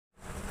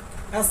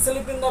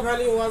Asleep in the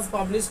Valley was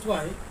published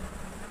by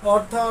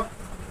Arthur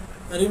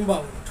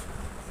Rimbaud.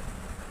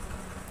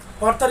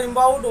 Arthur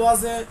Rimbaud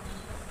was a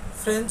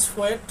French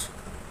poet.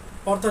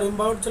 Arthur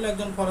Rimbaud ছিল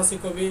একজন ফরাসি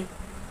কবি.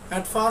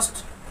 At first,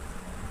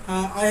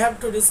 I have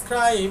to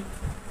describe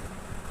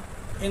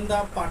in the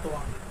part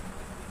 1.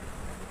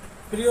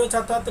 প্রিয়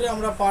ছাত্রছাত্রী,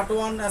 আমরা part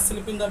 1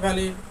 Asleep in the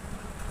Valley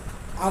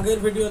আগের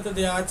ভিডিওতে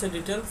দেওয়া আছে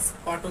ডিটেলস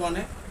পার্ট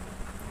 1-এ.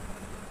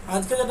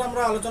 আজকে যেটা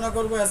আমরা আলোচনা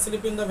করব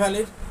Asleep in the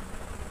Valley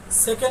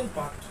second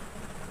part,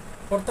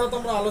 অর্থাৎ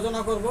আমরা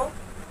আলোচনা করব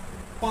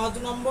 5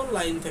 নম্বর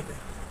লাইন থেকে.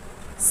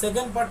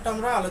 সেকেন্ড পার্টটা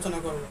আমরা আলোচনা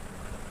করব.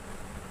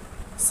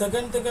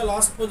 সেকেন্ড থেকে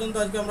লাস্ট পর্যন্ত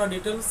আজকে আমরা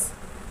ডিটেলস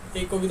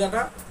এই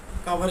কবিতাটা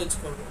কভারেজ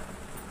করব.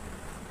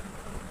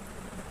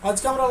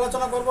 আজকে আমরা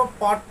আলোচনা করব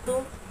part 2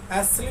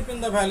 Asleep in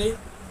the Valley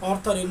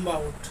Arthur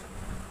Rimbaud.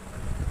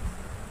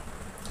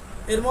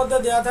 এর মধ্যে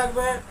দেওয়া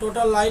থাকবে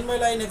total line by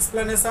line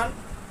explanation.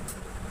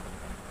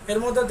 এর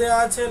মধ্যে দেওয়া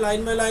আছে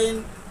line by line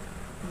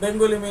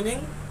Bengali meaning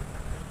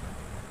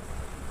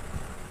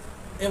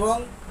এবং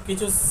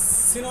কিছু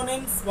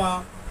সিনোনিমস বা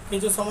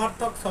কিছু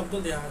সমার্থক শব্দ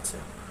দেওয়া আছে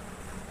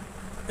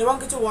এবং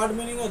কিছু ওয়ার্ড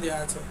মিনিংও দেওয়া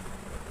আছে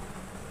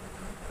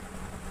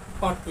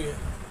পার্ট 2 এ.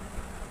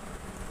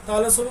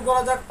 তাহলে শুরু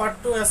করা যাক part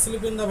 2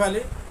 Asleep in the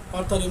Valley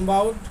Arthur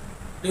Rimbaud.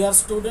 Dear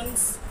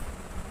students,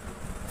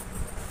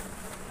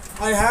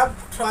 I have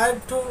tried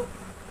to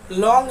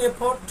long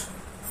effort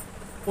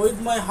with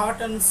my heart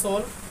and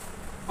soul.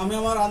 আমি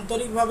আমার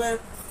আন্তরিকভাবে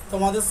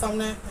তোমাদের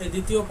সামনে এই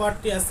দ্বিতীয়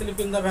পার্টটি Asleep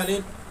in the Valley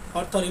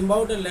Arthur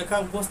Rimbaud এর লেখা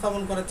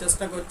উপস্থাপন করার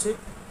চেষ্টা করছি.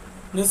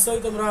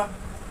 নিশ্চয়ই তোমরা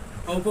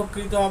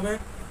উপকৃত হবে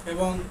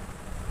এবং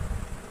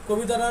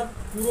কবিতার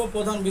পুরো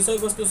প্রধান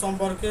বিষয়বস্তু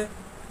সম্পর্কে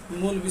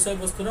মূল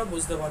বিষয়বস্তুটা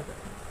বুঝতে পারবে.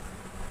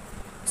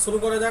 শুরু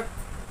করা যাক.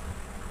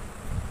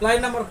 Line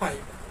number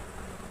 5.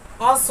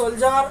 A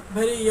soldier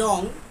very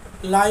young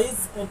lies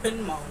open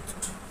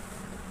mouthed.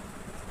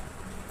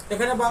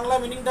 এখানে বাংলা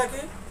মিনিংটা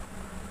কি?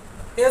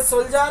 A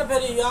soldier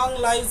very young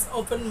lies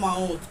open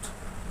mouthed.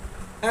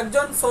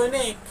 একজন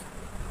সৈনিক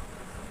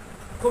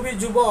খুবই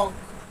যুবক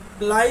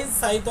লাইজ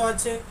সাইত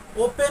আছে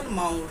ওপেন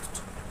মাউথড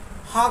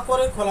হাঁ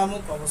করে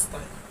খোলামুখ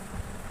অবস্থায়.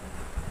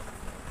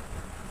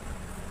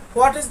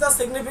 What is the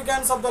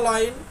significance of the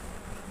line?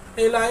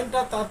 এই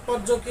লাইনটার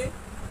তাৎপর্য কি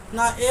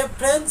না, এ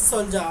French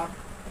soldier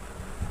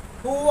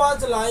who was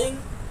lying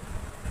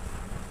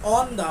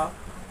on the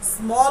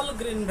small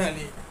green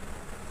valley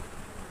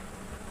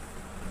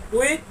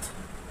with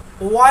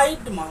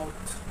wide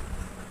mouth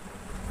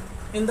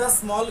in the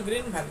small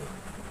green valley.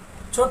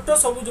 ছোট্ট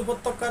সবুজ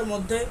উপত্যকার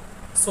মধ্যে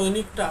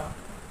সৈনিকটা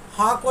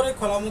হাঁ করে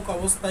খোলামুখ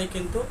অবস্থায়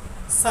কিন্তু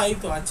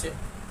শায়িত আছে.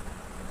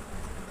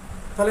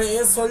 তাহলে এ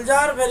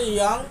সোলজার ভেরি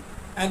ইয়াং,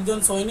 একজন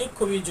সৈনিক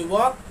খুবই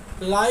যুবক,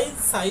 লাইজ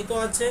শায়িত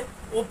আছে,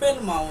 ওপেন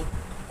মাউথ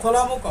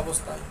খোলামুখ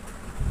অবস্থায়.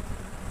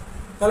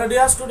 তাহলে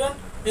dear student,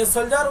 a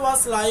soldier was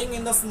lying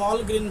in the small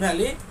green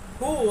valley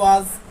who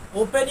was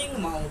opening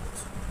mouth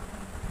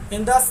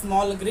in the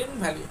small green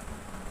valley.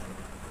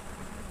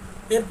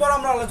 এরপর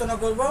আমরা আলোচনা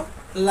করব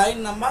লাইন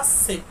নাম্বার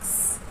 6.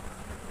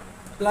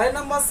 লাইন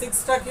নাম্বার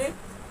 6টা কি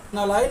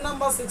না, লাইন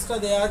নাম্বার 6টা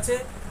দেওয়া আছে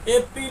এ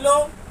pillow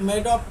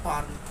made of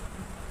fern.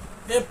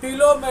 A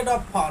pillow made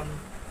of fern,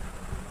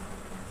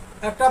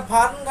 একটা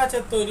ফার্ন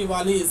গাছের তৈরি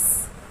বালিশ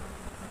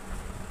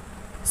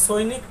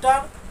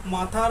সৈনিকটার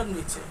মাথার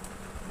নিচে.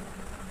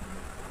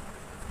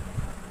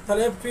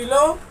 তাহলে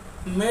pillow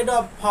made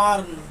of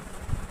fern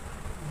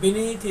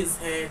beneath his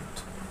head,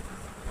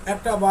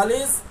 একটা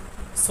বালিশ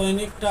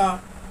সৈনিকটা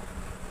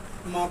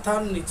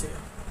মাথার নিচে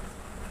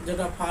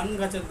যেটা ফার্ন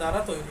গাছের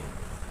দ্বারা তৈরি.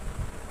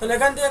 তাহলে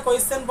এখান থেকে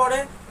কোয়েশ্চেন পড়ে,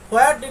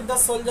 where did the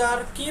soldier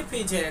keep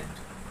his head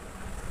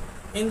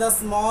in the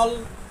small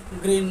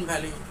green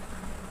valley?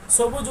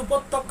 সবুজ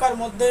উপত্যকার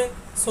মধ্যে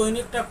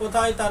সৈনিকটা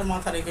কোথায় তার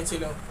মাথা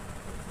রেখেছিল?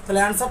 তাহলে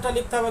অ্যান্সারটা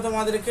লিখতে হবে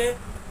তোমাদেরকে,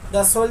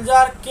 the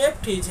soldier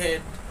kept his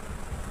head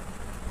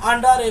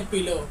under A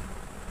pillow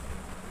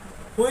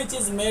which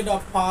is made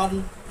of fern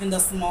in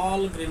the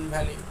small green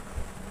valley.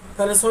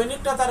 তাহলে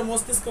সৈনিকটা তার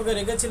মস্তিষ্ককে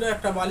রেখেছিল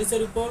একটা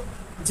বালিশের উপর,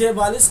 যে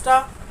বালিশটা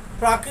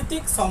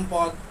প্রাকৃতিক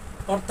সম্পদ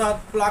অর্থাৎ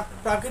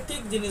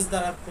প্রাকৃতিক জিনিস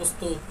দ্বারা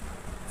প্রস্তুত,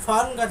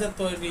 ফার্ন গাছের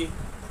তৈরি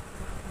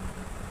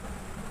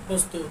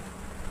প্রস্তুত.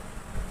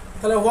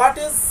 তাহলে what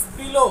is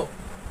pillow,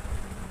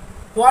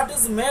 what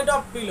is made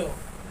of pillow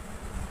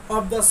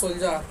of the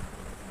soldier,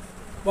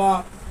 বা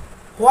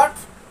what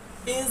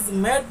is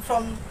made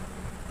from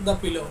the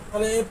pillow?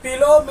 তাহলে এ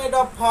pillow made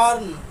of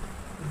fern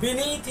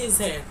beneath his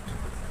head,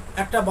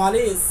 একটা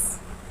বালিশ,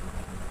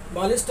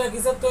 বালিশটা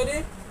কিসের তৈরি?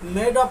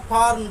 মেড অফ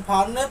ফার্ন,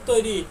 ফার্নের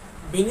তৈরি.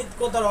 বিনিথ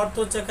কথার অর্থ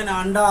হচ্ছে এখানে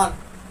আন্ডার,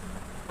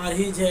 আর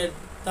হিজ হেড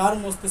তার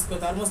মস্তিষ্ক,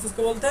 তার মস্তিষ্ক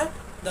বলতে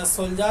দ্য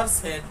সোলজার্স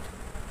হেড.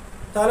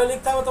 তাহলে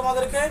লিখতে হবে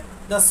তোমাদেরকে,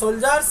 the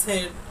soldiers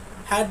head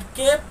had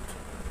kept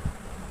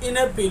in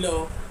a pillow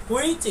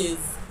which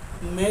is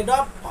made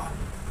of fern.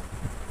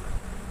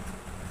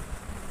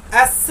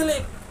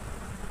 Asleep,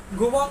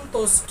 ঘুমন্ত,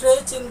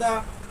 stretch in the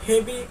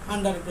heavy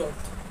আন্ডারগ্রোথ.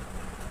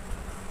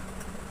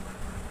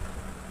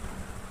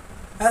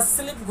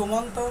 Asleep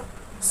ঘুমন্ত,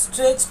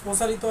 স্ট্রেচ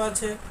প্রসারিত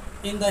আছে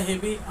ইন দ্য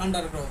হেভি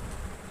আন্ডারগ্রোথ.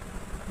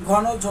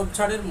 ঘন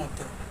ঝোপঝাড়ের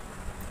মধ্যে।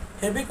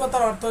 হেভি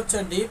কথার অর্থ হচ্ছে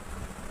ডিপ,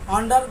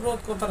 আন্ডারগ্রোথ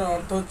কথার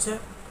অর্থ হচ্ছে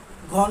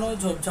ঘন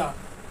ঝোপঝাড়,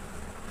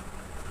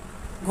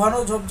 ঘন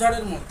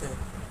ঝোপঝাড়ের মধ্যে।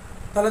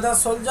 তাহলে the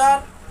soldier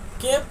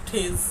kept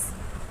his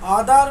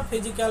other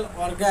physical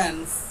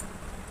organs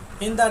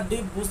in the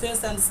deep bushes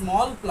and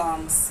small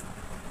plants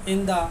in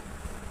the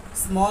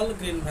small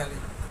green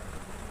valley।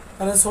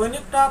 তাহলে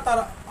সৈনিকটা তার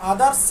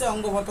আদার্স যে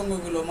অঙ্গ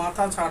প্রত্যঙ্গগুলো,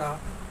 মাথা ছাড়া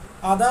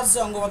আদার্স যে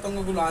অঙ্গ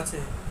প্রত্যঙ্গগুলো আছে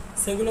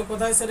সেগুলো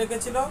কোথায় সে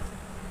রেখেছিল?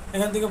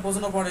 এখান থেকে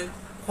প্রশ্ন পড়ে,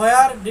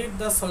 where did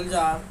the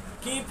soldier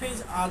keep his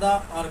other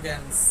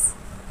organs.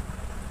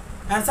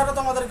 অ্যান্সারটা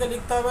তোমাদেরকে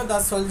লিখতে হবে, the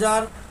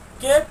soldier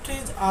kept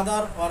his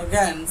other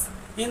organs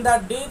in the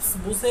deep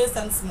bushes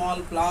and small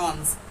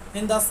plants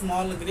in the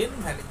small green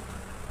valley.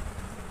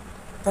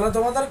 তাহলে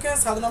তোমাদেরকে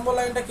 7 নম্বর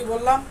লাইনটা কি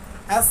বললাম?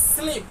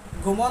 অ্যাসলিপ,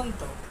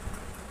 ঘুমন্ত।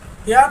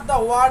 Here the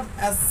word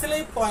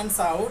asleep points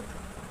out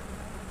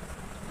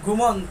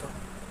ঘুমন্ত।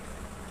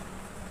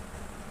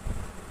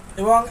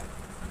 এবং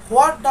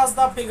what does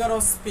the figure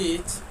of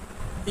speech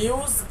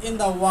use in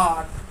the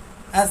word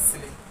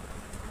asleep.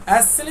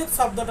 Asleep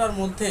শব্দটার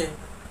মধ্যে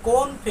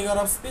কোন ফিগার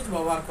অফ স্পিচ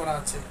ব্যবহার করা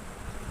আছে?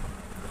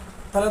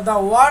 তাহলে the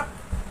word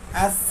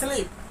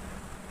asleep,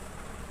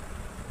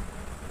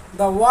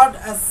 the word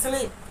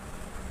asleep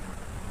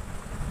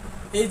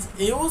is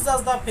used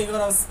as the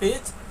figure of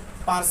speech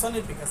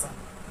personification।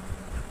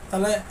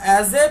 তাহলে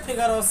as a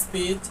figure of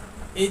speech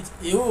is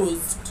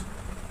used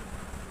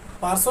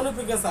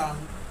personification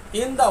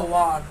in the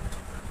word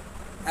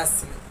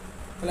asleep।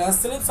 তাহলে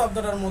asleep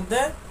শব্দটার মধ্যে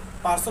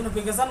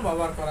পার্সনিফিকেশন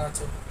ব্যবহার করা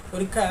আছে।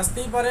 পরীক্ষায়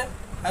আসতেই পারে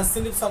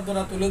asleep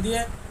শব্দটা তুলে দিয়ে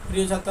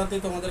প্রিয় ছাত্রছাত্রী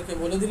তোমাদেরকে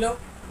বলে দিল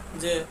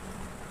যে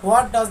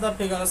what does the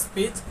figure of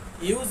speech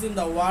use in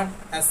the word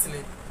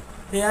asleep।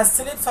 এই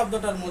asleep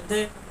শব্দটার মধ্যে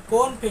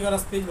কোন ফিগার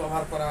অফ স্পিচ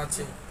ব্যবহার করা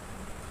আছে?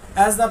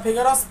 As the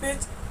figure of speech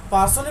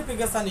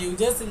personification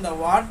uses in the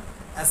word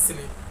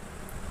asleep.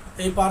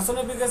 এই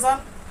personification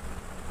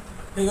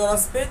figure of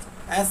speech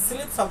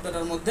asleep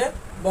শব্দটার মধ্যে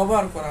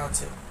ব্যবহার করা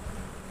আছে।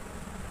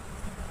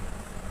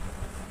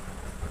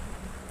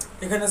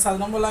 এখানে 7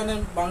 নম্বর লাইনের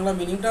বাংলা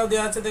মিনিংটাও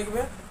দেওয়া আছে,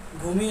 দেখবে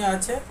ঘুমিয়ে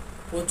আছে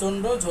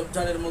প্রচণ্ড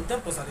ঝোপঝাড়ের মধ্যে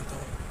প্রসারিত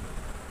হয়ে।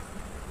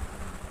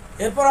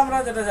 এরপর আমরা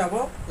যেটা যাব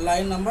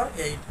line number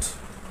 8।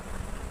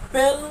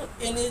 Pale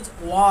in his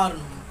warm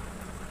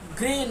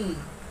green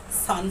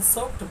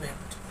sun-soaked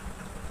bed।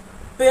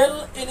 Pale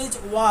in his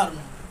warm,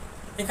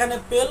 এখানে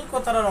পেল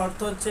কথার অর্থ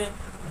হচ্ছে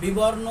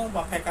বিবর্ণ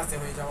বা ফ্যাকাশে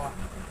হয়ে যাওয়া।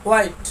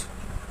 White,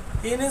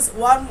 in is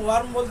warm,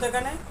 worm বলতে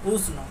এখানে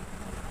উষ্ণ।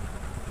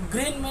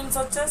 গ্রিন মিনস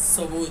হচ্ছে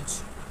সবুজ।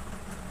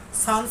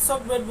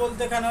 সানসোক বেড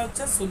বলতে এখানে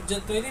হচ্ছে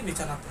সূর্যের তৈরি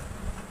বিছানাতে।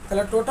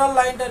 তাহলে টোটাল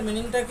লাইনটার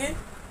মিনিংটা কি?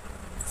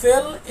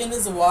 পেল ইন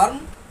ইজ ওয়ার্ম,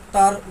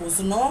 তার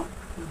উষ্ণ,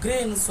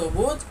 গ্রিন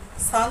সবুজ,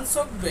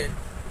 সানসোক বেড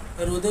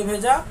রোদে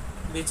ভেজা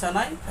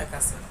বিছানায়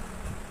ফ্যাকাশে।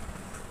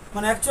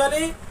 মানে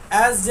অ্যাকচুয়ালি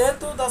as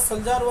যেহেতু the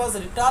soldier was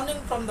returning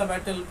from the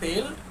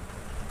battlefield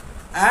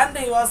and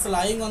he was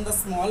lying on the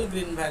small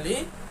green valley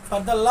for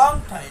the long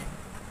time,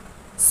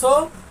 so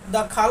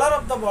the color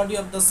of the body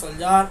of the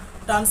soldier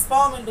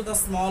transformed into the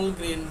small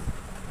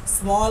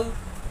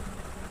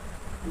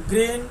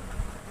green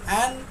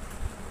and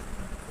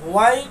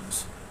white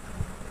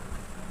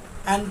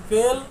and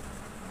pale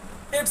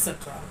etc।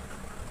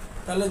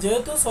 তাহলে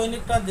যেহেতু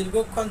সৈনিকটা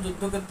দীর্ঘক্ষণ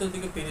যুদ্ধক্ষেত্রের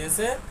দিকে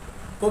ফিরেছে,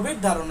 কবির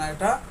ধারণা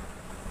এটা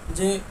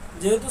যে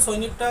যেহেতু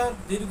সৈনিকটা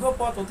দীর্ঘ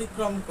পথ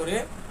অতিক্রম করে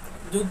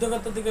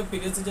যুদ্ধক্ষেত্র থেকে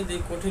ফিরেছে যে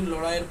এই কঠিন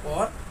লড়াইয়ের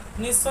পর,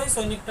 নিশ্চয়ই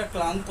সৈনিকটা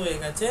ক্লান্ত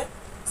হয়ে গেছে,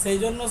 সেই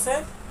জন্য সে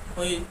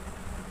ওই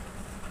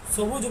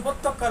সবুজ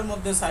উপত্যকার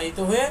মধ্যে শায়িত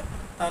হয়ে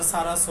তার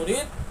সারা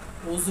শরীর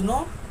উষ্ণ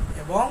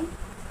এবং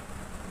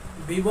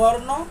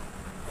বিবর্ণ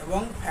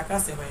এবং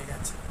ফ্যাকাশে হয়ে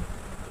গেছে।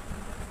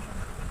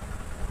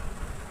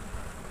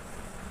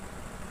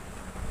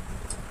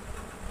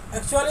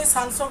 অ্যাকচুয়ালি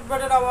সানসোক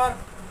বেডের আবার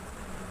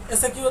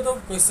এসে কি হতো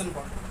কোয়েশ্চেন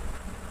পড়ে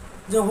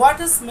যে what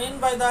is mean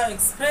by the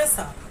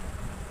expression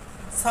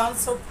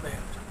সানসোক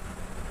bed.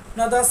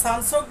 না, the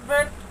সানসোক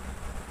bed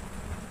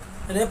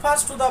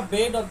refers to the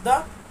bed of the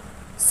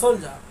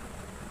soldier.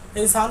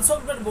 এই সানসোক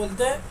বেড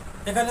বলতে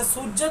এখানে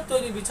সূর্যের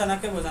তৈরি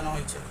বিছানাকে বোঝানো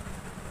হয়েছে।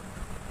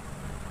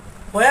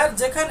 হোয়ার,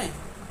 যেখানে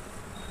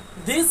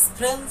দিস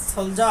ফ্রেঞ্চ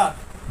সোলজার,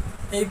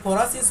 এই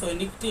ফরাসি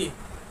সৈনিকটি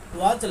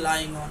ওয়াজ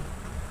লাইং অন,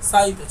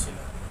 শায়িত ছিল,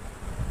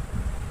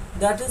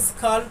 that is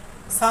called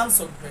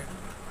sun-soaked bed.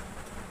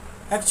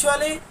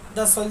 Actually,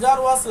 the soldier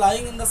was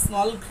lying in the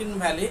small green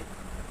valley,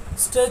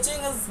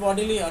 stretching his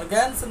bodily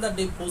organs in the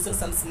deep bushes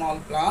and small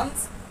plants,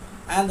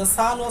 and the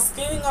sun was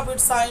giving up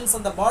its signs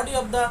on the body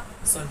of the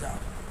soldier.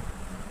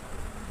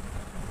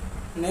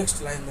 Next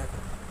line দেখো,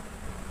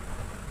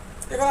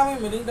 এখানে আমি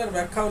মিনিংটার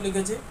ব্যাখ্যাও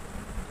লিখেছি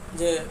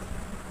যে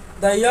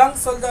the young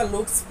soldier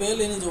looks pale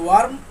in his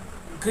warm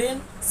green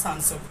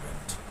sun-soaked bed।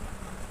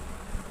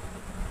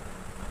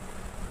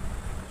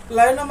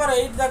 Line number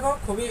 8 দেখো,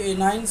 খুবই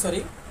 9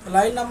 sorry,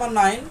 line number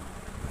 9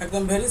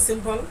 একদম very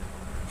simple.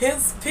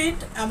 His fit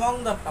among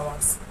the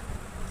flowers.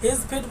 His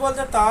fit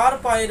বলতে তার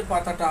পায়ের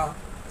পাতাটা,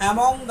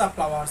 অ্যামং দ্য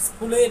ফ্লাওয়ার্স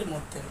ফুলের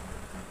মধ্যে।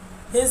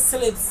 হিজ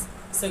স্লিপস,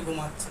 সে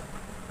ঘুমাচ্ছে।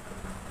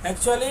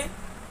 Actually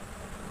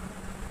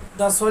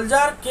the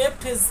soldier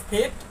kept his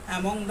fit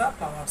among the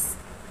flowers.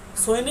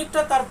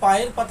 সৈনিকটা তার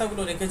পায়ের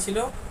পাতাগুলো রেখেছিল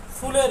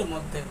ফুলের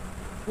মধ্যে।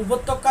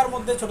 উপত্যকার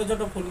মধ্যে ছোট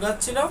ছোট ফুল গাছ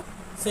ছিল,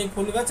 সেই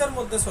ফুল গাছের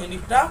মধ্যে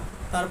সৈনিকটা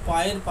তার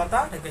পায়ের পাতা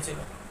রেখেছিল।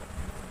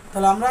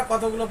 তাহলে আমরা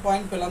কতগুলো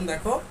পয়েন্ট পেলাম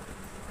দেখো।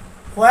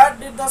 Where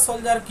did the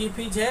soldier keep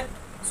his head,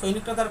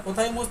 সৈনিকটা তার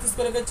কোথায় মস্তিষ্ক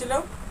রেখেছিল?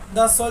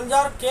 The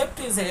soldier kept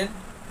his head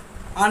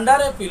under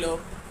A pillow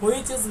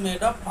which is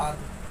made of fern,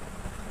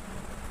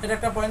 এটা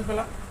একটা পয়েন্ট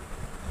পেলাম।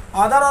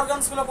 আদার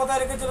অর্গানসগুলো কোথায়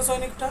রেখেছিল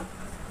সৈনিকটা?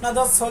 না,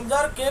 the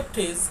soldier kept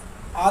his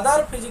other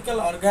physical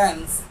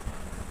organs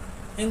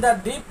in the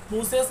deep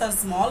bushes and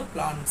small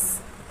plants.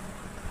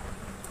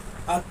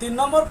 আর 3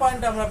 নম্বর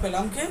পয়েন্টে আমরা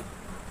পেলাম কি,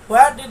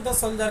 where did the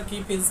soldier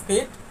keep his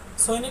fit,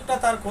 সৈনিকটা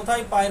তার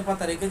কোথায় পায়ের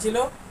পাতা রেখেছিল?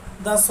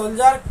 The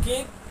soldier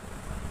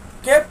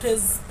kept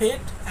his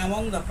feet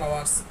among the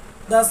flowers.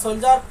 The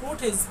soldier put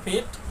his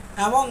feet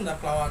among the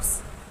flowers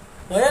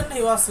when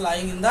he was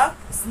lying in the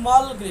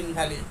small green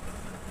valley.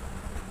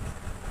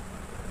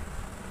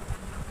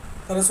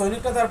 তাহলে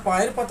সৈনিকটা তার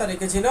পায়ের পাতা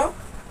রেখেছিল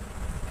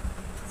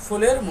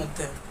ফুলের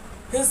মধ্যে।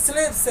 His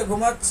sleeps, সে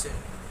ঘুমাচ্ছে।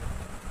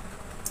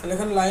 তাহলে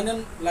এখানে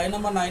লাইন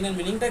নাম্বার 9 এর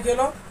মিনিংটা কি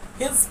হলো?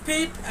 His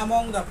feet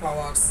among the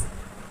flowers,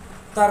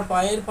 তার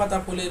পায়ের পাতা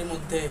ফুলের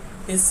মধ্যে।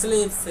 His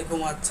sleeps, সে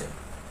ঘুমাচ্ছে।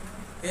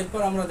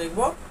 এরপর আমরা দেখব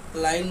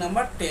line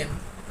number 10।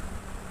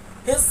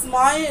 His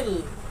smile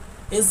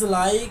is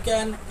like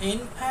an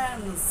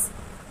infant's,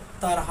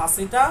 তার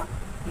হাসিটা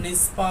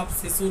নিষ্পাপ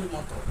শিশুর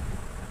মতো।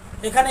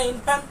 এখানে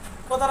ইনফ্যান্ট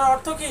কথার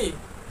অর্থ কি?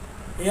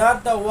 Here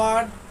the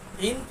word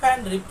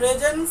infant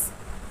represents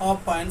or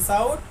points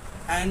out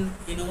an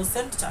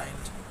innocent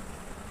child.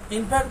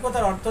 Infant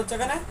কথার অর্থ হচ্ছে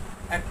এখানে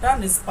একটা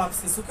নিষ্পাপ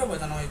শিশুকে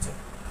বোঝানো হয়েছে।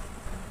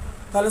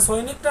 তাহলে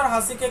সৈনিকটার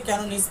হাসিকে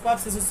কেন নিষ্পাপ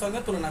শিশুর সঙ্গে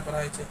তুলনা করা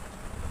হয়েছে?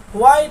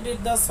 Why did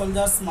the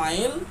soldier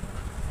smile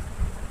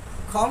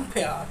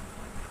compare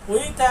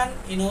with an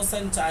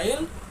innocent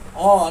child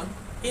or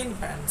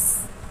infants?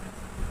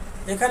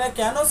 এখানে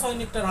কেন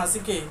সৈনিকটার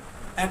হাসিকে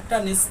একটা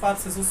নিষ্পাপ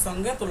শিশুর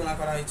সঙ্গে তুলনা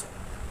করা হয়েছে?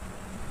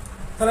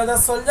 তাহলে the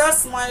soldier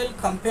smile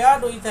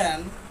compared with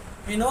an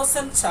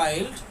innocent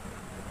child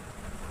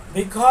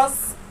because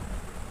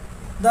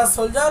the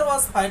soldier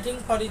was fighting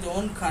for his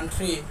own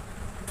country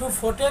to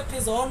protect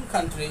his own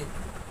country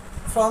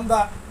from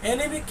the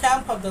enemy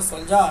camp of the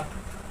soldier.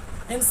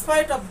 In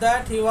spite of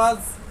that, he was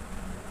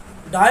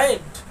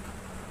died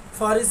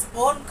for his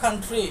own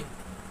country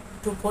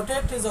to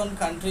protect his own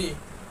country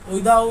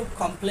without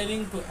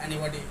complaining to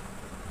anybody.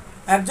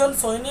 একজন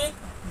সৈনিক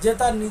যে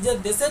তার নিজের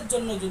দেশের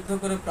জন্য যুদ্ধ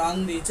করে প্রাণ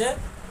দিয়েছে,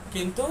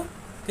 কিন্তু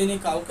তিনি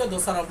কাউকে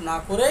দোষারোপ না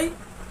করেই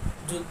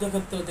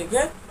যুদ্ধক্ষেত্র থেকে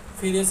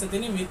ফিরে এসে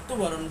তিনি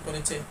মৃত্যুবরণ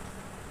করেছে।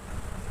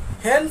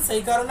 Hence,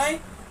 এই কারণেই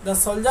the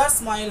soldier's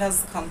smile has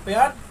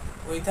compared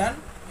with an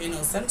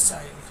innocent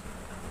child.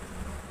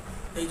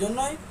 এই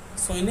জন্যই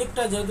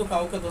সৈনিকটা যেহেতু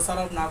কাউকে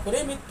দোষারোপ না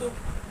করেই মৃত্যু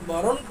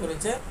বরণ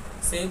করেছে,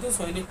 সেহেতু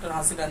সৈনিকটার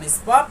হাসিটা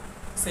নিষ্পাপ,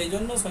 সেই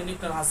জন্য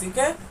সৈনিকটার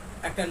হাসিকে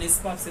একটা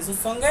নিষ্পাপ শিশুর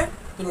সঙ্গে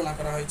তুলনা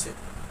করা হয়েছে।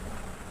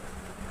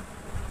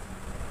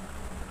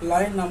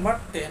 লাইন নাম্বার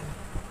 10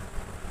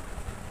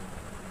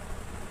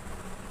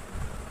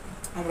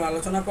 আমরা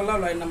আলোচনা করলাম।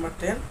 লাইন নাম্বার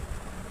 10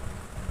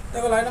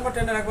 দেখো, লাইন নাম্বার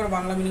 10 এর একবার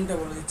বাংলা মিনিংটা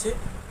বলে দিচ্ছি।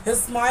 His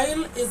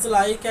smile is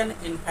like an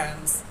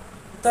infant's,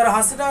 তার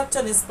হাসিটা হচ্ছে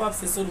নিষ্পাপ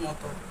শিশুর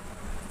মতো।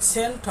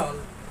 Gentle,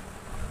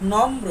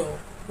 নম্র,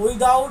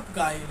 উইদাউট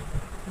গাইল,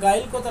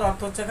 গাইল কথার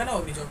অর্থ হচ্ছে এখানে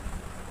অভিযোগ।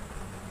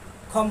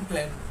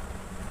 কমপ্লেন,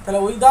 তাহলে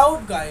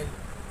উইদাউট গাইল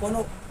কোনো।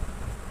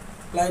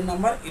 লাইন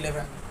নাম্বার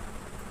 11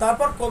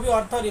 তারপর কবি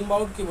অর্থাৎ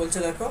রিম্বাউড কি বলছে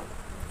দেখো।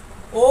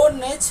 ও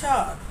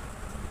নেচার,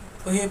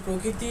 ও হে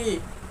প্রকৃতি,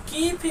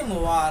 কিপ হিম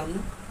ওয়ার্ম,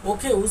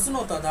 ওকে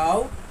উষ্ণতা দাও।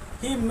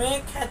 হি মে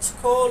ক্যাচ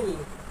কোল,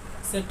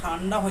 সে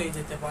ঠান্ডা হয়ে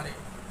যেতে পারে।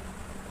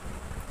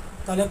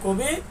 তাহলে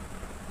কবি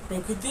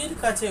প্রকৃতির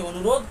কাছে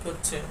অনুরোধ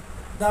করছে।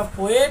 The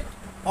poet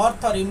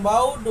Arthur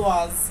Rimbaud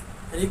was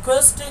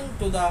requesting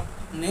to the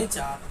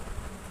nature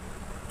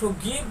to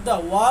give the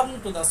warmth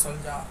to the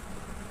soldier.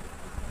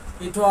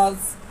 It was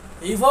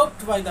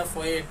evoked by the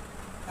poet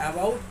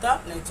about the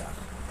nature.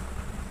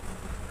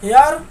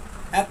 Here,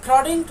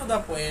 according to the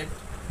poet,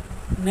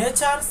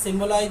 nature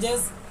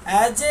symbolizes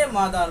as a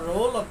mother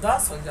role of the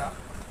soldier.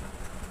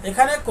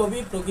 এখানে কবি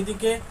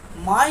প্রকৃতিকে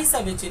মা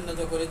হিসাবে চিহ্নিত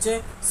করেছে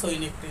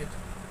সৈনিকটির।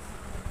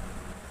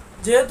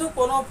 যেহেতু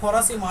কোনো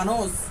ফরাসি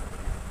মানুষ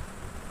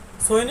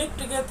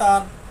সৈনিকটিকে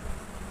তার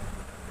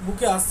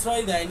বুকে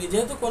আশ্রয় দেয়নি,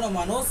 যেহেতু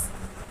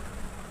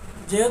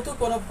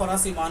কোনো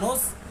ফরাসি মানুষ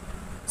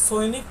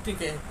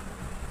সৈনিকটিকে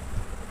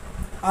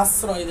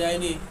আশ্রয়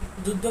দেয়নি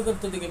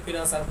যুদ্ধক্ষেত্র থেকে ফিরে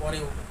আসার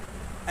পরেও,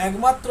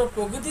 একমাত্র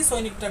প্রকৃতি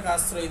সৈনিকটাকে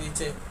আশ্রয়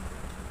দিচ্ছে।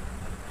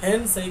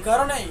 হেন সেই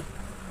কারণেই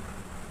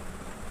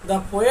the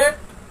poet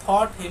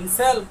thought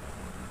himself,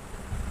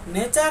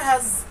 nature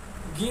has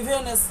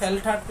given a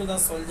shelter to the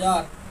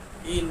soldier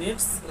in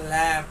its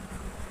lap.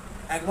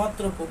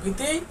 একমাত্র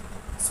প্রকৃতি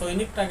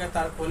সৈনিকটাকে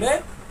তার কোলে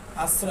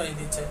আশ্রয়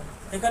দিচ্ছে।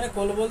 এখানে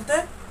কোল বলতে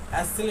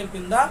asleep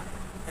in the,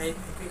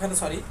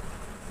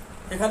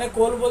 এখানে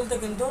কোল বলতে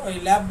কিন্তু ওই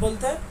ল্যাব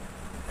বলতে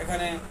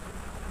এখানে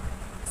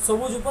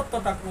সবুজ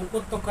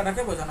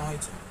উপত্যকাটাকে বোঝানো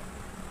হয়েছে।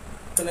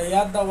 তাহলে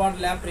here the word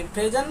lap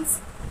represents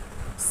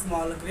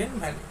small green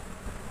valley.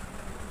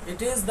 It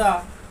is the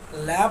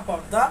lap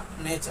of the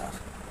nature.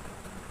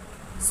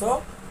 So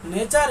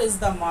nature is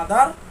the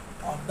mother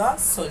of the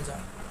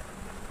soldier.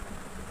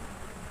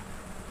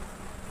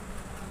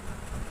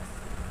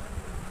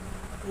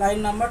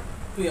 Line number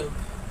 12.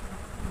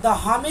 The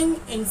humming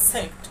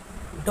insect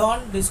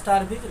don't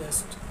disturb his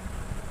rest.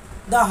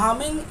 The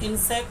humming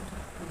insect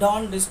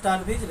don't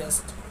disturb his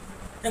rest.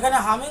 এখানে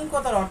humming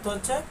কথার অর্থ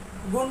হচ্ছে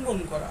গুনগুন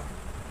করা।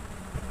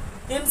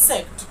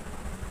 Insect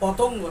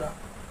পতঙ্গরা,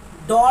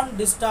 ডন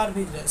disturb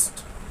his rest,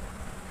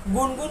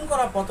 গুনগুন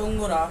করা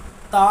পতঙ্গরা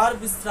তার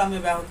বিশ্রামে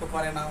ব্যাহত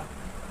করে না।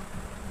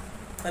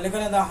 তাহলে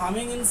এখানে দ্য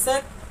হামিং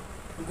ইনসেক্ট,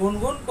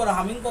 গুনগুন করা,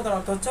 হামিং কথার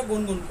অর্থ হচ্ছে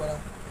গুনগুন করা।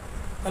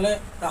 তাহলে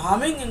দ্য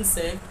হামিং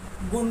ইনসেক্ট,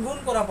 গুনগুন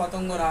করা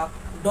পতঙ্গরা,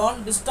 ডন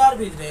ডিস্টার্ব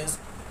হিজ রেস্ট,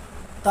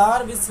 তার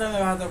বিশ্রামে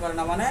ব্যাহত করে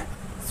না, মানে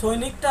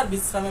সৈনিকটার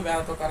বিশ্রামে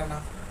ব্যাহত করে না।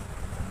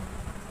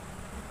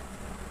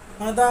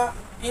 মানে the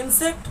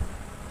insect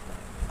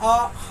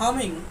R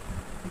humming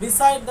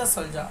beside the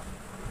soldier,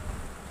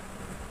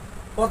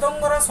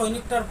 পতঙ্গরা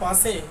সৈনিকটার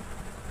পাশে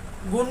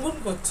গুনগুন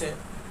করছে।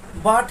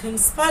 But in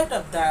spite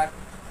of that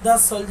the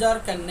soldier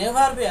can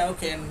never be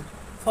অ্যাওকেন্ড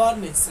from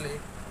his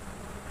slip.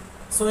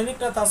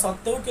 সৈনিকটা তা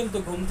সত্ত্বেও কিন্তু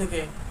ঘুম থেকে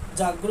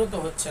জাগ্রত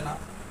হচ্ছে না।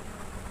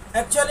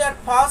 Actually at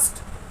first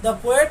the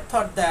poet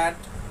thought that,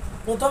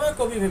 প্রথমে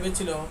কবি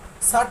ভেবেছিল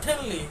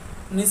সার্টেনলি,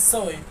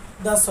 নিশ্চয়ই,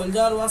 the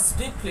soldier was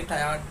deeply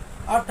tired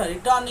after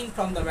returning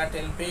from the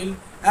battlefield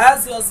as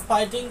he was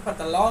fighting for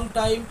the long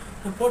time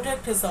to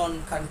protect his own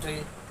country.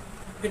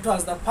 It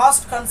was the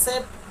first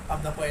concept of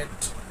the poet.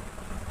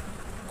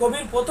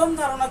 কবির প্রথম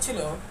ধারণা ছিল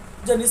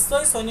যে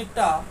নিশ্চয়ই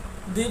সৈনিকটা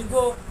দীর্ঘ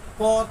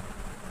পথ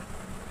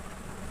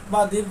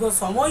বা দীর্ঘ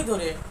সময়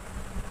ধরে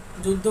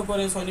যুদ্ধ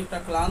করে সৈনিকটা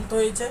ক্লান্ত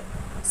হয়েছে,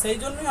 সেই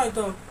জন্যই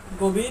হয়তো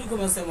গভীর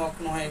ঘুমে সে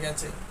মগ্ন হয়ে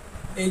গেছে,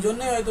 এই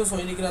জন্যই হয়তো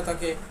সৈনিকরা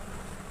তাকে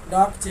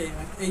ডাকছে,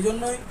 এই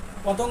জন্যই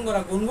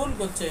পতঙ্গরা গুনগুন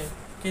করছে,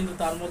 কিন্তু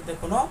তার মধ্যে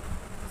কোনো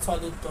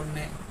সদুত্তর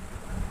নেই।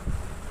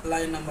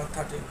 Line number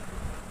 13।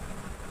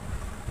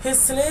 He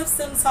slips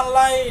in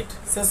Sunlight,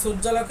 সে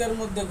সূর্যালোকের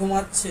মধ্যে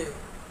ঘুমাচ্ছে।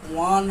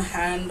 One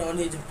hand on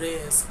his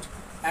breast,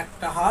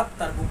 একটা হাত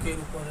তার বুকের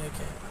উপর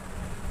রেখে।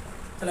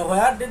 তাহলে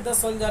where did the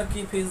soldier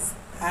keep his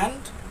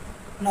hand?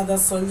 না, the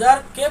soldier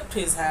kept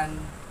his hand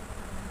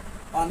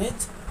on his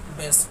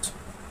breast,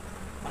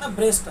 মানে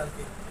ব্রেস্ট আর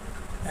কি।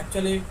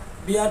 অ্যাকচুয়ালি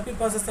বিআরপি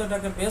প্রসেসে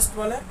এটাকে ব্রেস্ট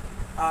বলে,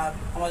 আর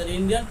আমাদের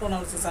ইন্ডিয়ান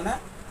প্রোনাউন্সিয়েশনে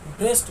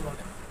ব্রেস্ট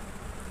বলে।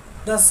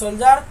 The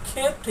soldier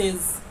kept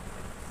his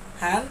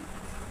hand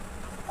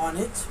on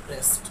his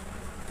breast,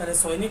 তাহলে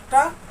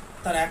সৈনিকটা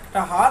তার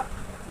একটা হাত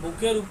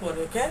বুকের উপর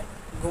রেখে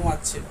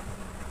ঘুমাচ্ছিল।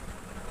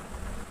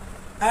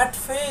 অ্যাট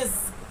ফেস,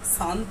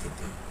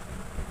 শান্তিতে,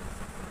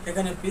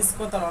 এখানে পিস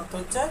কথার অর্থ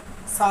হচ্ছে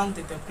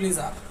শান্তিতে,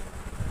 প্লিজার।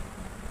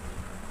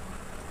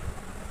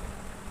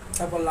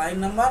 তারপর line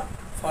number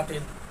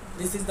 14,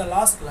 this is the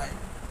last line.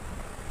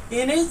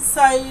 In his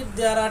side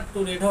there R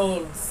 2 red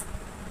holes,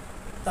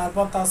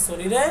 তারপর তার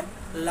শরীরে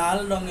লাল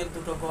রঙের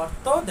 2টো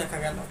গর্ত দেখা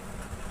গেল।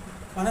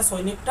 মানে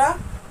সৈনিকটা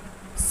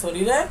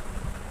শরীরে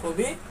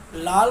খুবই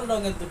লাল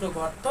রঙের 2টো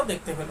গর্ত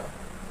দেখতে পেল।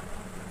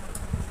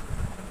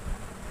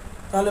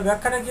 তাহলে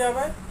ব্যাখ্যাটা কি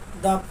হবে?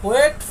 The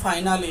poet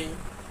finally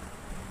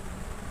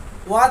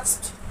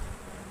watched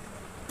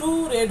 2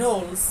 red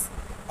holes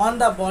on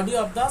the body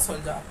of the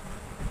soldier,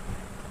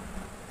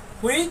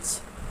 which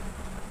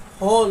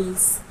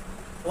holes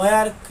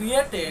were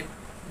created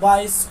by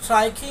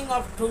striking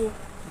of 2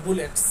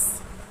 bullets.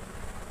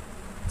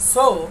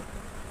 So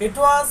it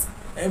was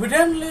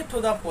evidently to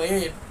the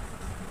poet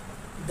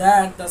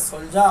that the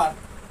soldier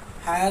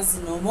has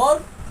no more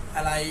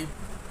alive.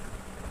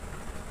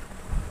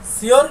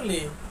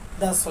 Surely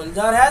the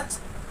soldier has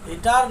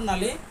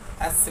eternally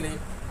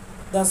asleep.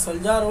 The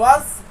soldier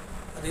was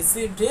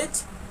received his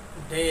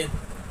death.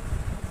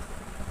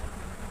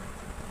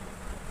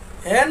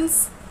 Hence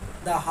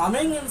the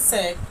humming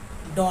insect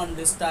don't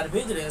disturb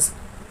his rest.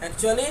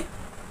 Actually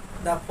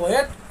the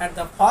poet at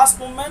the first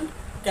moment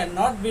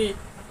cannot be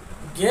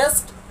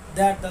guessed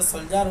that the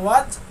soldier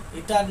was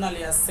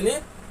eternally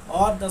asleep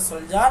or the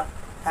soldier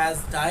has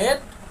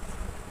died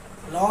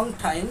long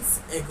times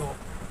ago.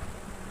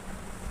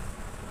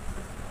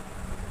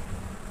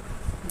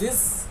 This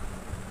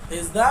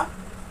is the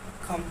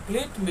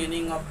complete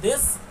meaning of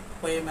this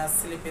poem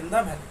Asleep in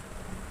the Valley.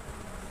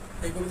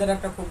 এই কবিতাটা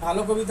একটা খুব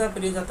ভালো কবিতা,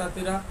 প্রিয়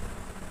ছাত্রছাত্রীরা।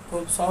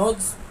 খুব সহজ,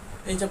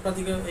 এই চ্যাপ্টার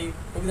থেকে, এই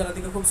কবিতাটা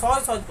থেকে খুব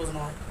সহজ সহজ প্রশ্ন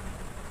হয়।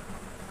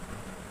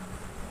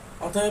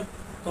 অতএব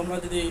তোমরা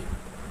যদি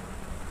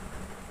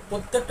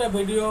প্রত্যেকটা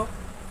ভিডিও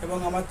এবং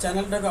আমার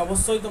চ্যানেলটাকে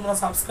অবশ্যই তোমরা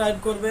সাবস্ক্রাইব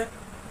করবে,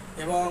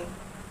 এবং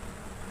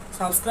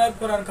সাবস্ক্রাইব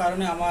করার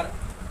কারণে আমার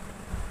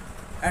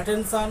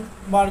অ্যাটেনশান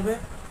বাড়বে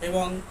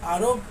এবং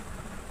আরও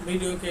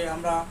ভিডিওকে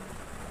আমরা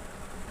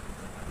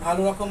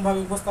ভালো রকমভাবে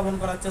উপস্থাপন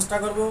করার চেষ্টা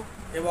করব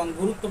এবং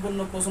গুরুত্বপূর্ণ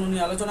প্রশ্ন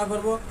নিয়ে আলোচনা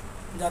করব,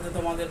 যাতে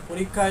তোমাদের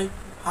পরীক্ষায়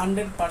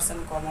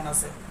 100% কমন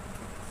আসে।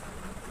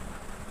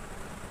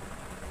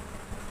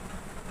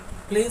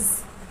 Please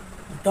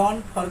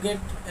don't forget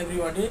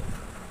everybody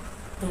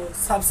to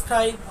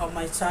subscribe of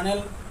my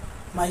channel.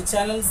 My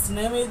channel's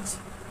name is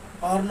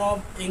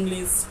Arnab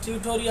English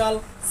Tutorial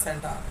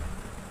Center.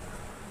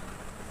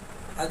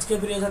 আজকে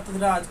প্রিয়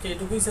ছাত্রীরা আজকে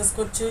এটুকুই শেষ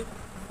করছি।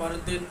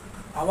 পরের দিন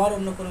আবার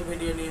অন্য কোনো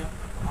ভিডিও নিয়ে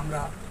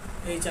আমরা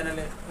এই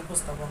চ্যানেলে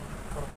উপস্থাপন